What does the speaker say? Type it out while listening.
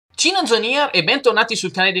Cinanzon here e bentornati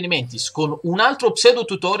sul canale dei Mentis con un altro pseudo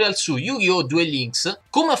tutorial su Yu-Gi-Oh! Duel Links,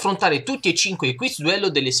 come affrontare tutti e 5 i quiz duello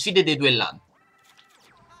delle sfide dei duellanti.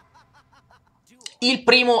 Il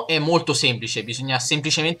primo è molto semplice, bisogna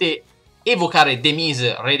semplicemente evocare The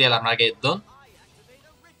Miz, re dell'Armageddon,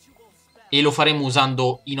 e lo faremo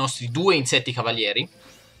usando i nostri due insetti cavalieri.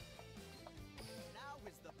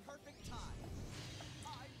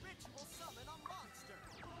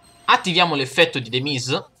 Attiviamo l'effetto di The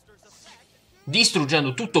Miz,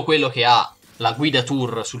 distruggendo tutto quello che ha la Guida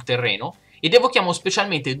tour sul terreno, ed evochiamo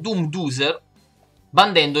specialmente Doomdozer,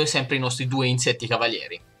 bandendo sempre i nostri due insetti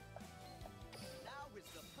cavalieri.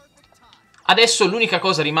 Adesso l'unica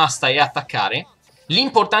cosa rimasta è attaccare.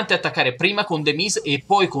 L'importante è attaccare prima con The Miz e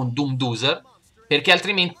poi con Doomdozer, perché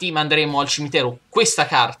altrimenti manderemo al cimitero questa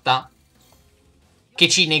carta che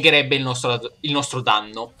ci negherebbe il nostro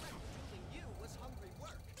danno.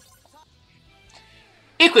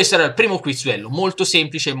 E questo era il primo quiz duello, molto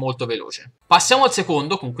semplice e molto veloce. Passiamo al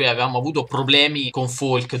secondo, con cui avevamo avuto problemi con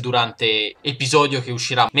Folk durante l'episodio che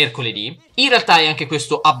uscirà mercoledì. In realtà è anche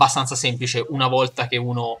questo abbastanza semplice una volta che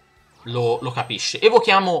uno lo capisce.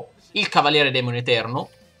 Evochiamo il Cavaliere Demone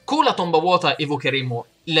Eterno. Con la tomba vuota evocheremo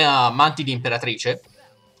la Mantide Imperatrice,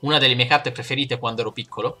 una delle mie carte preferite quando ero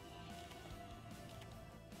piccolo.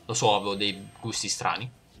 Lo so, avevo dei gusti strani.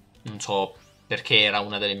 Non so perché era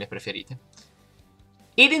una delle mie preferite.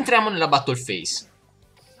 Ed entriamo nella Battle Phase.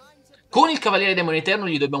 Con il Cavaliere Demone Eterno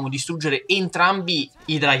gli dobbiamo distruggere entrambi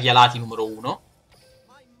i draghi alati numero 1,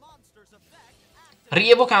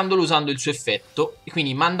 rievocandolo usando il suo effetto, e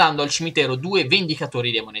quindi mandando al cimitero due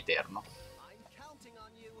Vendicatori Demone Eterno.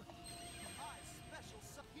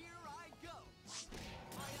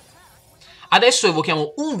 Adesso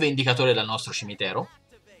evochiamo un Vendicatore dal nostro cimitero.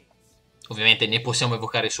 Ovviamente ne possiamo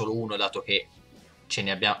evocare solo uno, dato che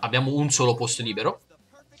abbiamo un solo posto libero.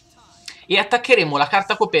 E attaccheremo la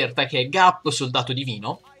carta coperta, che è Gap Soldato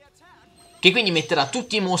Divino, che quindi metterà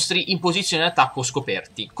tutti i mostri in posizione di attacco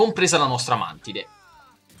scoperti, compresa la nostra Mantide.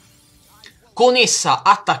 Con essa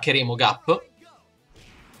attaccheremo Gap,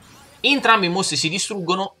 entrambi i mostri si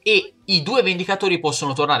distruggono e i due Vendicatori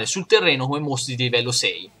possono tornare sul terreno come mostri di livello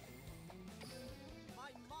 6.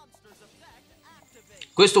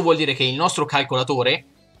 Questo vuol dire che il nostro calcolatore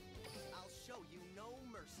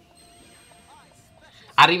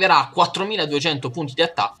arriverà a 4200 punti di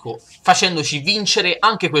attacco, facendoci vincere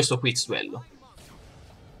anche questo quiz duello.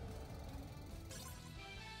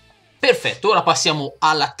 Perfetto, ora passiamo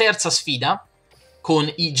alla terza sfida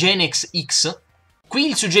con i Genex X. Qui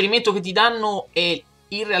il suggerimento che ti danno è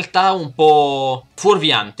in realtà un po'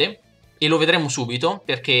 fuorviante, e lo vedremo subito,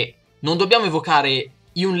 perché non dobbiamo evocare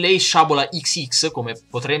Yunlei Sciabola XX, come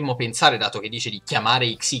potremmo pensare dato che dice di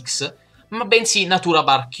chiamare XX, ma bensì Natura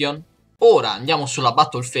Barkion. Ora andiamo sulla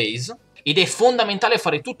Battle Phase, ed è fondamentale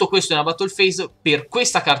fare tutto questo nella Battle Phase per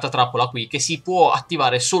questa carta trappola qui, che si può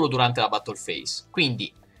attivare solo durante la Battle Phase.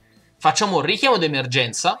 Quindi facciamo richiamo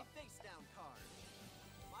d'emergenza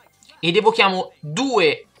ed evochiamo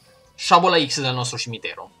due Sciabola X dal nostro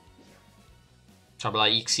cimitero. Sciabola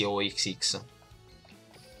X o XX.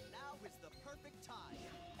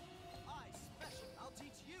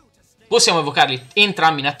 Possiamo evocarli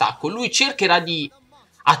entrambi in attacco. Lui cercherà di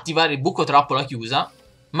attivare il buco trappola chiusa,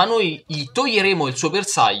 ma noi gli toglieremo il suo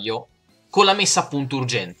bersaglio con la messa a punto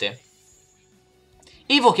urgente.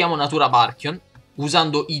 Evochiamo Natura Barkion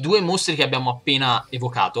usando i due mostri che abbiamo appena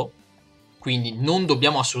evocato, quindi non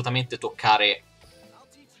dobbiamo assolutamente toccare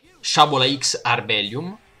Sciabola X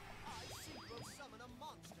Arbelium.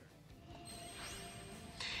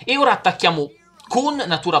 E ora attacchiamo con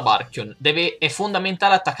Natura Barkion. È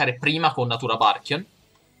fondamentale attaccare prima con Natura Barkion.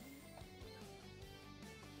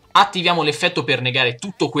 Attiviamo l'effetto per negare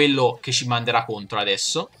tutto quello che ci manderà contro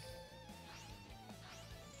adesso.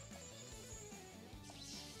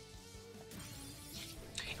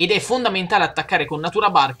 Ed è fondamentale attaccare con Natura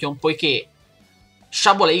Barkion, poiché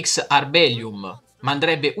Sciabola X Arbelium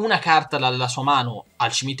manderebbe una carta dalla sua mano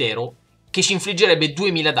al cimitero, che ci infliggerebbe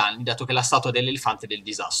 2000 danni, dato che è la statua dell'elefante del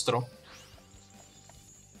disastro.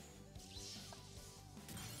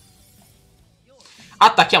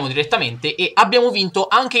 Attacchiamo direttamente e abbiamo vinto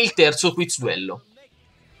anche il terzo quiz duello.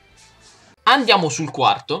 Andiamo sul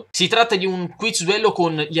quarto. Si tratta di un quiz duello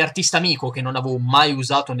con gli artista Mako, che non avevo mai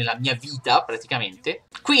usato nella mia vita praticamente.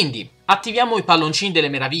 Quindi attiviamo i palloncini delle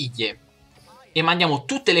meraviglie e mandiamo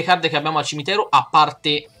tutte le carte che abbiamo al cimitero, a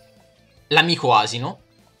parte l'amico asino,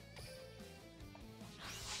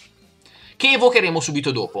 che evocheremo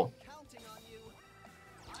subito dopo.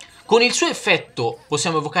 Con il suo effetto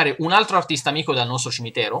possiamo evocare un altro artista amico dal nostro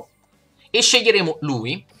cimitero e sceglieremo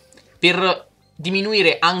lui per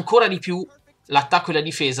diminuire ancora di più l'attacco e la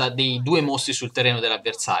difesa dei due mostri sul terreno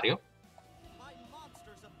dell'avversario.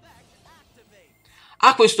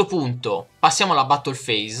 A questo punto passiamo alla battle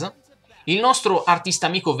phase. Il nostro artista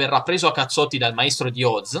amico verrà preso a cazzotti dal maestro di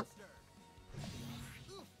Oz.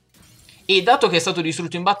 E dato che è stato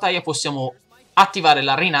distrutto in battaglia, possiamo attivare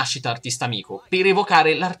la rinascita artista amico per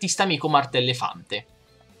evocare l'artista amico martellefante.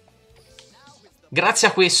 Grazie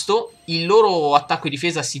a questo il loro attacco e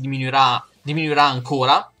difesa si diminuirà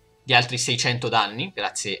ancora di altri 600 danni,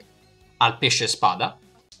 grazie al pesce spada.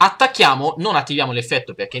 Attacchiamo, non attiviamo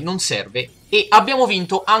l'effetto perché non serve, e abbiamo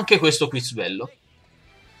vinto anche questo quiz duello.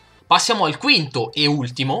 Passiamo al quinto e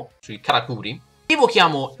ultimo, sui Karakuri.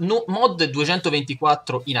 Evochiamo mod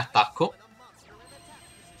 224 in attacco.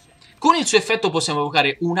 Con il suo effetto possiamo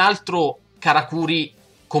evocare un altro Karakuri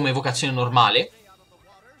come evocazione normale.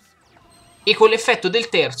 E con l'effetto del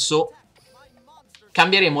terzo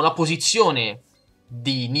cambieremo la posizione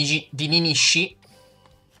di Ninishi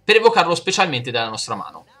per evocarlo specialmente dalla nostra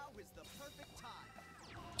mano.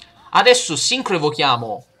 Adesso sincro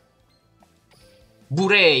evochiamo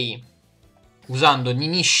Burei usando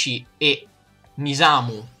Ninishi e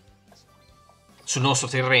Nisamu sul nostro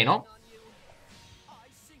terreno.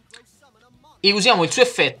 E usiamo il suo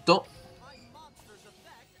effetto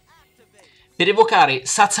per evocare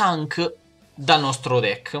Sazank dal nostro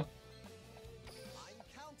deck.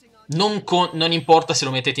 Non importa se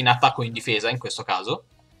lo mettete in attacco o in difesa in questo caso.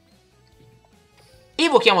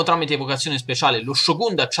 Evochiamo tramite evocazione speciale lo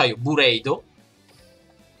Shogun d'acciaio Bureido.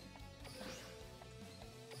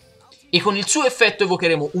 E con il suo effetto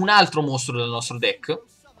evocheremo un altro mostro del nostro deck.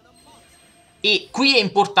 E qui è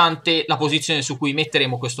importante la posizione su cui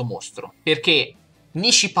metteremo questo mostro, perché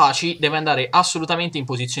Nishipachi deve andare assolutamente in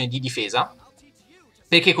posizione di difesa,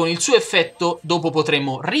 perché con il suo effetto dopo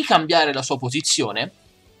potremo ricambiare la sua posizione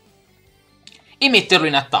e metterlo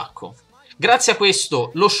in attacco. Grazie a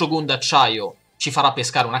questo lo Shogun d'acciaio ci farà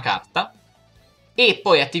pescare una carta e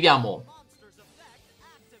poi attiviamo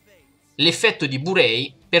l'effetto di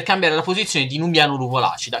Burei per cambiare la posizione di Nubiano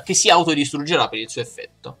Nuvolacida, che si autodistruggerà per il suo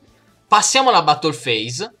effetto. Passiamo alla battle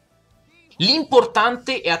phase.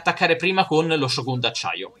 L'importante è attaccare prima con lo Shogun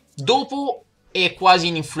d'acciaio. Dopo è quasi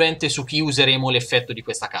ininfluente su chi useremo l'effetto di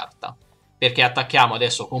questa carta, perché attacchiamo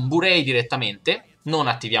adesso con Burei direttamente, non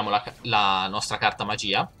attiviamo la nostra carta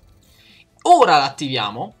magia. Ora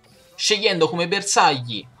l'attiviamo scegliendo come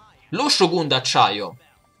bersagli lo Shogun d'acciaio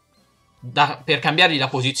per cambiargli la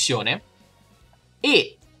posizione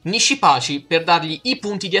e Nishipachi per dargli i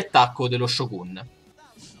punti di attacco dello Shogun.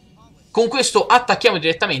 Con questo attacchiamo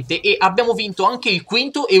direttamente e abbiamo vinto anche il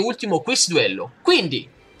quinto e ultimo quiz duello. Quindi,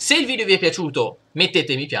 se il video vi è piaciuto,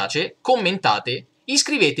 mettete mi piace, commentate,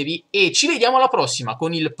 iscrivetevi e ci vediamo alla prossima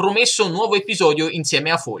con il promesso nuovo episodio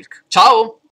insieme a Folk. Ciao!